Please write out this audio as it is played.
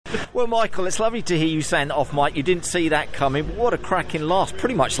Well, Michael, it's lovely to hear you saying that off mic. You didn't see that coming, but what a cracking last,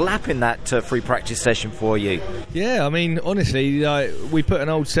 pretty much lapping that free practice session for you. Yeah, I mean, honestly, we put an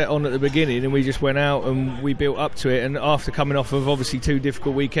old set on at the beginning and we just went out and we built up to it. And after coming off of obviously 2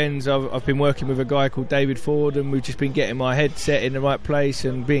 difficult weekends, I've been working with a guy called David Ford, and we've just been getting my head set in the right place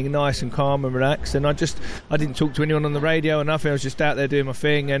and being nice and calm and relaxed. And I didn't talk to anyone on the radio or nothing. I was just out there doing my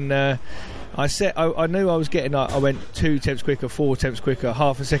thing, and I knew I was getting. I went 2 attempts quicker, 4 attempts quicker,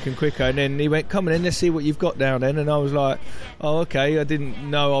 half a second quicker, and then he went, "Come on in, let's see what you've got down then." And I was like, "Oh, okay." I didn't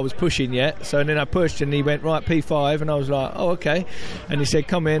know I was pushing yet, so then I pushed, and he went, "Right, P5," and I was like, "Oh, okay." And he said,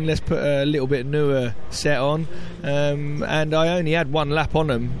 "Come in, let's put a little bit newer set on." And I only had 1 lap on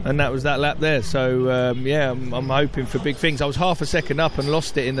him, and that was that lap there. So I'm hoping for big things. I was half a second up and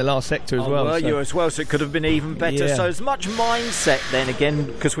lost it in the last sector as well. You as well, so it could have been even better. Yeah. So as much mindset then again,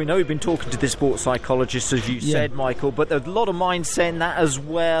 because we know you've been talking to the sports psychologist, as you said, Michael, but there's a lot of mindset in that, as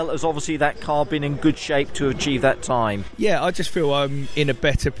well as obviously that car being in good shape to achieve that time. Yeah, I just feel I'm in a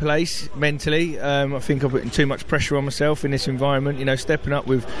better place mentally. I think I'm putting too much pressure on myself in this environment. You know, stepping up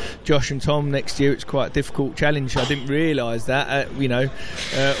with Josh and Tom next year, it's quite a difficult challenge. I didn't realise that, all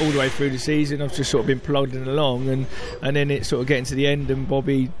the way through the season. I've just sort of been plodding along, and then it's sort of getting to the end and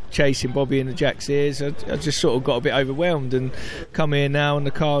chasing Bobby in the Jack's ears. I just sort of got a bit overwhelmed, and come here now and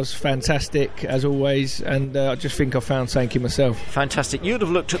the car's fantastic as always, and I just think I found something in myself. Fantastic. You'd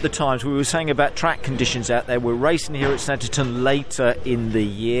have looked at the times. We were saying about track conditions out there. We're racing here at Snetterton later in the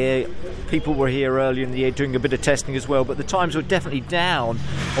year. People were here earlier in the year doing a bit of testing as well, but the times were definitely down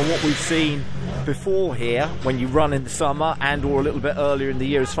on what we've seen before here when you run in the summer and or a little bit earlier in the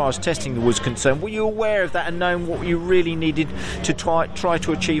year as far as testing was concerned. Were you aware of that and knowing what you really needed to try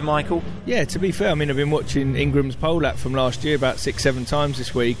to achieve, Michael? Yeah, to be fair, I mean, I've been watching Ingram's pole lap from last year about 6-7 times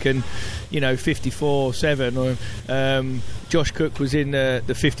this week, and 54.7 or Josh Cook was in the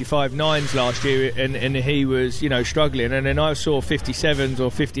 55.9s last year, and he was struggling, and then I saw 57s or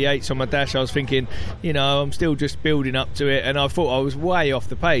 58s on my dash. I was thinking, I'm still just building up to it, and I thought I was way off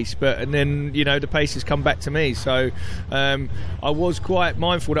the pace, and then the pace has come back to me. So I was quite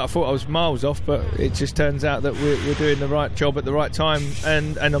mindful that I thought I was miles off, but it just turns out that we're doing the right job at the right time,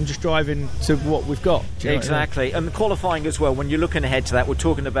 and I'm just driving to what we've got. Exactly. And qualifying as well, when you're looking ahead to that, we're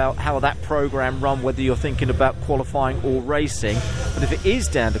talking about how that programme run, whether you're thinking about qualifying or racing, but if it is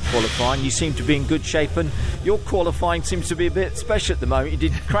down to qualifying, you seem to be in good shape, and your qualifying seems to be a bit special at the moment. You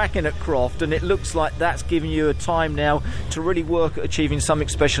did cracking at Croft, and it looks like that's giving you a time now to really work at achieving something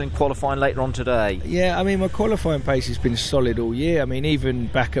special in qualifying later on today. Yeah, I mean, my qualifying pace has been solid all year. I mean, even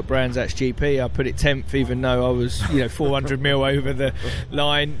back at Brands Hatch GP, I put it 10th, even though I was 400 mil over the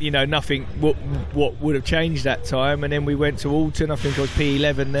line. Nothing what would have changed that time. And then we went to Alton, I think I was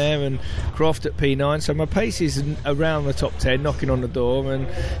P11 there, and Croft at P9, so my pace is around the top 10, knocking on the door. And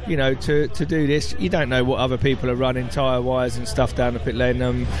to do this, you don't know what other people are running tyre wires and stuff down the pit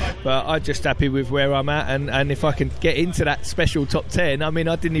lane, but I'm just happy with where I'm at, and if I can get into that special top 10, I mean,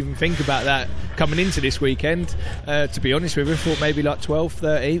 I didn't even think about that coming into this weekend, to be honest with you. I thought maybe like 12th,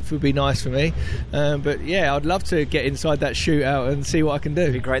 13th would be nice for me, but yeah, I'd love to get inside that shootout and see what I can do.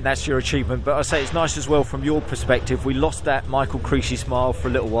 It'd be great. That's your achievement, but I say it's nice as well from your perspective. We lost that Michaal Creasy smile for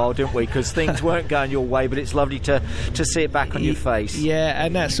a little while, didn't we, because things weren't going your way, but it's lovely to see it back on your face. Yeah,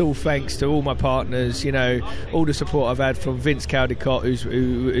 and that's all thanks to all my partners, all the support I've had from Vince Caldicott,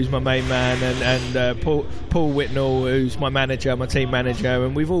 who's my main man, and Paul Whitnell, who's my manager, my team manager,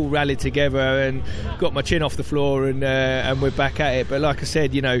 and we've all rallied together and got my chin off the floor, and we're back at it. But like I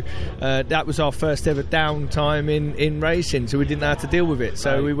said, that was our first ever downtime in racing, so we didn't know how to deal with it.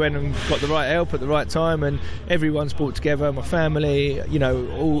 So we went and got the right help at the right time, and everyone's brought together, my family,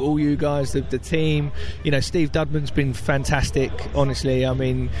 all you guys, the team. Steve Dudman's been fantastic, honestly. I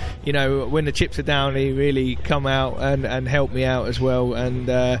mean, when the chips are down, he really come out and helped me out as well, and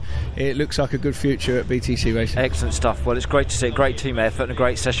it looks like a good future at BTC Racing. Excellent stuff. Well, it's great to see a great team effort and a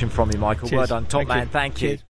great session from you, Michael. Cheers. Well done, top man. Thank you.